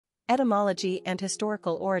Etymology and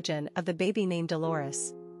historical origin of the baby name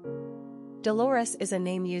Dolores. Dolores is a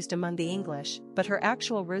name used among the English, but her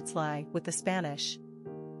actual roots lie with the Spanish.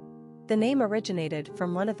 The name originated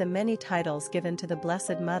from one of the many titles given to the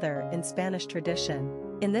Blessed Mother in Spanish tradition,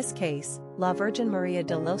 in this case, La Virgen María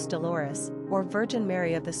de los Dolores, or Virgin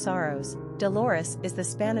Mary of the Sorrows. Dolores is the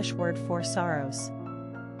Spanish word for sorrows.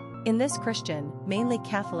 In this Christian, mainly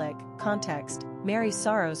Catholic, context, Mary's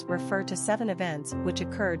sorrows refer to 7 events which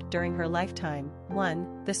occurred during her lifetime.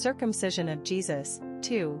 1. The circumcision of Jesus.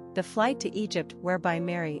 2. The flight to Egypt whereby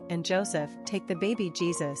Mary and Joseph take the baby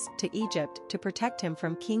Jesus to Egypt to protect him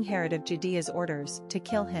from King Herod of Judea's orders to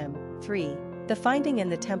kill him. 3. The finding in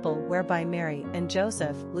the temple whereby Mary and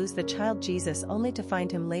Joseph lose the child Jesus only to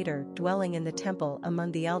find him later dwelling in the temple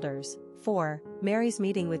among the elders. 4. Mary's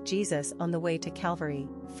meeting with Jesus on the way to Calvary.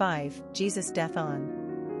 5. Jesus' death on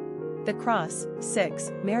the cross.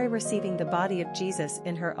 6. Mary receiving the body of Jesus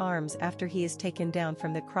in her arms after he is taken down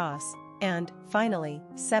from the cross. And, finally,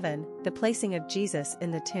 7. The placing of Jesus in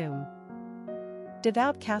the tomb.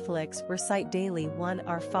 Devout Catholics recite daily 1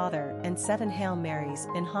 Our Father and 7 Hail Marys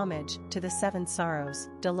in homage to the 7 sorrows,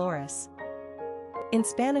 Dolores. In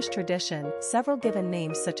Spanish tradition, several given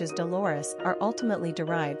names such as Dolores are ultimately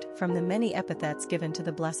derived from the many epithets given to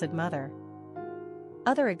the Blessed Mother.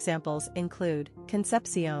 Other examples include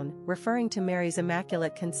Concepción, referring to Mary's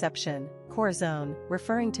Immaculate Conception, Corazón,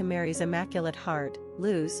 referring to Mary's Immaculate Heart,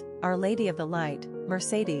 Luz, Our Lady of the Light,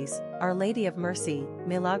 Mercedes, Our Lady of Mercy,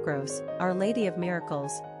 Milagros, Our Lady of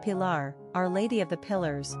Miracles, Pilar, Our Lady of the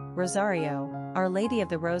Pillars, Rosario, Our Lady of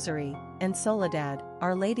the Rosary, and Soledad,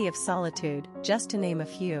 Our Lady of Solitude, just to name a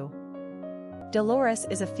few. Dolores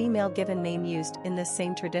is a female given name used in this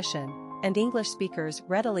same tradition, and English speakers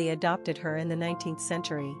readily adopted her in the 19th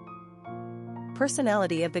century.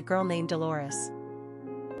 Personality of the girl named Dolores.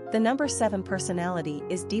 The number 7 personality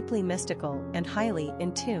is deeply mystical and highly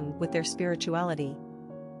in tune with their spirituality.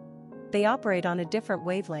 They operate on a different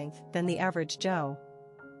wavelength than the average Joe.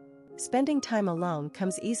 Spending time alone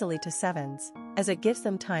comes easily to 7s, as it gives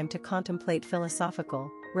them time to contemplate philosophical,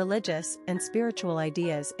 religious, and spiritual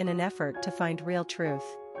ideas in an effort to find real truth.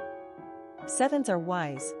 7s are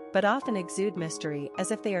wise, but often exude mystery as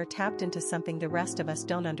if they are tapped into something the rest of us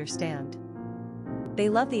don't understand. They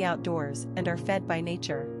love the outdoors and are fed by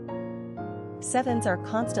nature. 7s are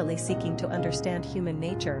constantly seeking to understand human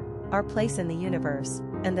nature, our place in the universe,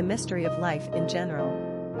 and the mystery of life in general.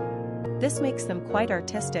 This makes them quite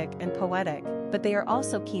artistic and poetic, but they are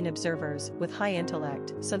also keen observers with high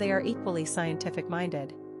intellect, so they are equally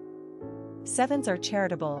scientific-minded. 7s are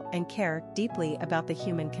charitable and care deeply about the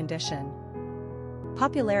human condition.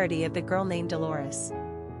 Popularity of the girl named Dolores.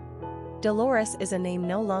 Dolores is a name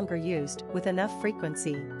no longer used with enough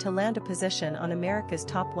frequency to land a position on America's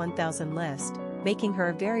Top 1000 list, making her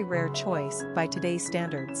a very rare choice by today's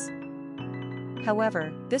standards.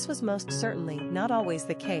 However, this was most certainly not always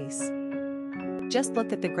the case. Just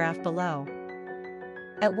look at the graph below.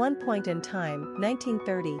 At one point in time,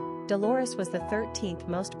 1930, Dolores was the 13th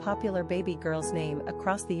most popular baby girl's name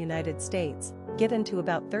across the United States, given to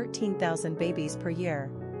about 13,000 babies per year.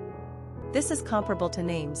 This is comparable to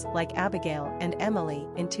names like Abigail and Emily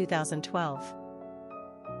in 2012.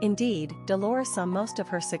 Indeed, Dolores saw most of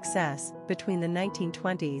her success between the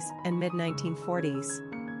 1920s and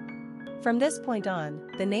mid-1940s. From this point on,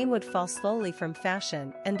 the name would fall slowly from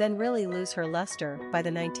fashion and then really lose her luster by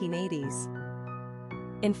the 1980s.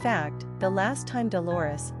 In fact, the last time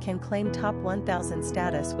Dolores can claim Top 1000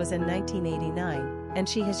 status was in 1989, and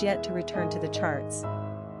she has yet to return to the charts.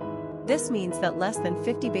 This means that less than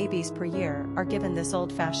 50 babies per year are given this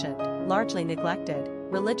old-fashioned, largely neglected,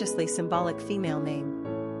 religiously symbolic female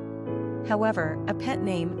name. However, a pet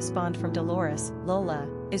name spawned from Dolores, Lola,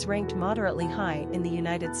 is ranked moderately high in the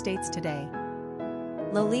United States today.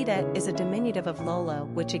 Lolita is a diminutive of Lola,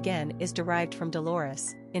 which again is derived from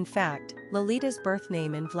Dolores. In fact, Lolita's birth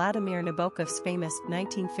name in Vladimir Nabokov's famous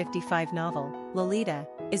 1955 novel, Lolita,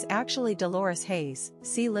 is actually Dolores Hayes.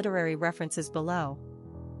 See literary references below.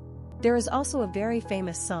 There is also a very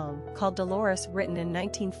famous song called Dolores written in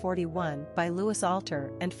 1941 by Louis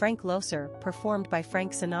Alter and Frank Loesser, performed by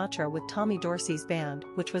Frank Sinatra with Tommy Dorsey's band,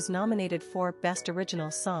 which was nominated for Best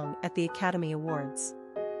Original Song at the Academy Awards.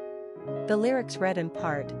 The lyrics read in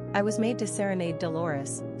part, "I was made to serenade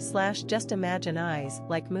Dolores, / just imagine eyes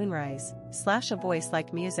like moonrise, / a voice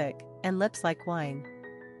like music, and lips like wine.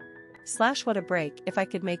 / what a break if I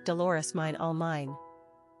could make Dolores mine all mine."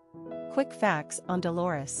 Quick facts on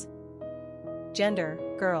Dolores. Gender,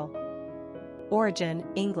 girl. Origin,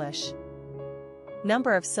 English.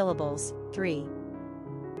 Number of syllables, 3.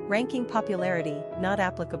 Ranking popularity, not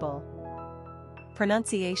applicable.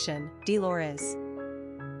 Pronunciation, Dolores.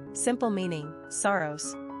 Simple meaning,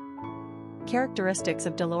 sorrows. Characteristics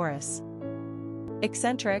of Dolores.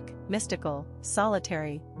 Eccentric, mystical,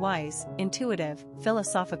 solitary, wise, intuitive,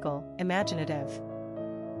 philosophical, imaginative.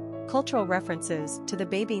 Cultural references to the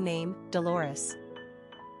baby name, Dolores.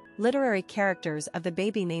 Literary characters of the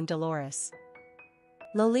baby name Dolores.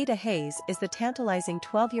 Lolita Hayes is the tantalizing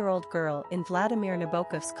 12-year-old girl in Vladimir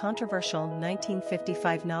Nabokov's controversial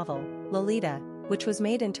 1955 novel, Lolita, which was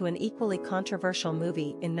made into an equally controversial movie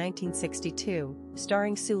in 1962,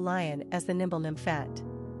 starring Sue Lyon as the nimble nymphette.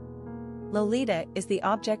 Lolita is the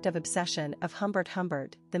object of obsession of Humbert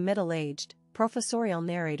Humbert, the middle-aged, professorial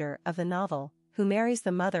narrator of the novel, who marries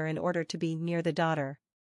the mother in order to be near the daughter.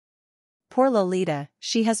 Poor Lolita,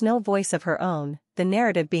 she has no voice of her own, the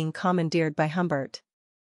narrative being commandeered by Humbert.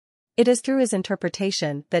 It is through his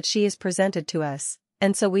interpretation that she is presented to us,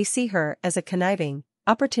 and so we see her as a conniving,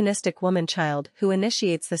 opportunistic woman-child who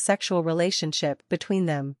initiates the sexual relationship between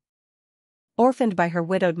them. Orphaned by her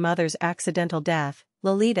widowed mother's accidental death,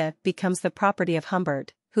 Lolita becomes the property of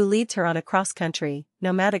Humbert, who leads her on a cross-country,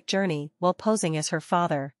 nomadic journey while posing as her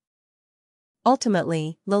father.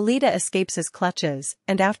 Ultimately, Lolita escapes his clutches,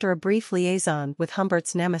 and after a brief liaison with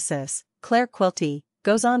Humbert's nemesis, Claire Quilty,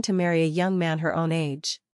 goes on to marry a young man her own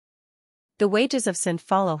age. The wages of sin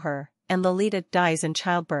follow her, and Lolita dies in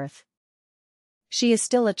childbirth. She is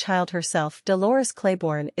still a child herself. Dolores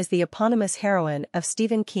Claiborne is the eponymous heroine of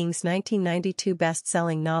Stephen King's 1992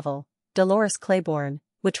 best-selling novel, Dolores Claiborne,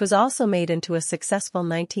 which was also made into a successful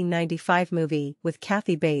 1995 movie with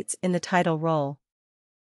Kathy Bates in the title role.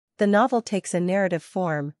 The novel takes a narrative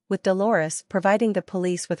form, with Dolores providing the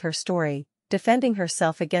police with her story, defending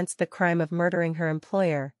herself against the crime of murdering her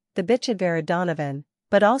employer, the bitch Vera Donovan,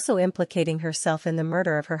 but also implicating herself in the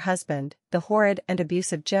murder of her husband, the horrid and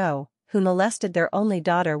abusive Joe, who molested their only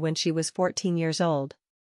daughter when she was 14 years old.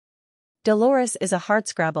 Dolores is a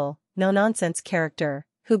hardscrabble, no-nonsense character,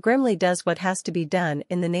 who grimly does what has to be done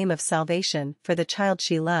in the name of salvation for the child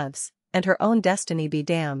she loves, and her own destiny be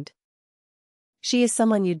damned. She is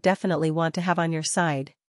someone you definitely want to have on your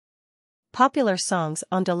side. Popular songs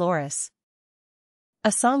on Dolores.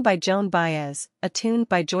 A song by Joan Baez, a tune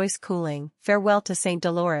by Joyce Cooling, Farewell to St.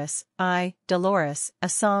 Dolores, Dolores, a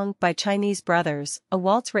song by Chinese Brothers, a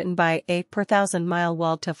waltz written by A Per Thousand Mile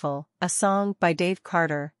Waldteufel, a song by Dave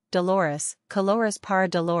Carter, Dolores, Colores para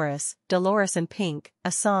Dolores, Dolores in Pink,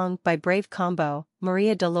 a song by Brave Combo,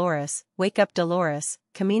 Maria Dolores, Wake Up Dolores,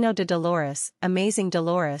 Camino de Dolores, Amazing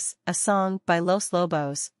Dolores, a song by Los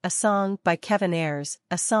Lobos, a song by Kevin Ayers,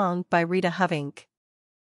 a song by Rita Hovink.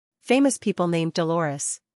 Famous people named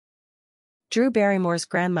Dolores. Drew Barrymore's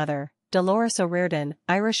grandmother, Dolores O'Riordan,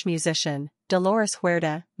 Irish musician, Dolores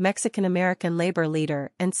Huerta, Mexican-American labor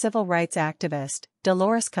leader and civil rights activist,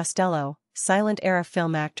 Dolores Costello, silent-era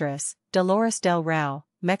film actress, Dolores del Rao,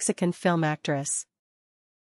 Mexican film actress.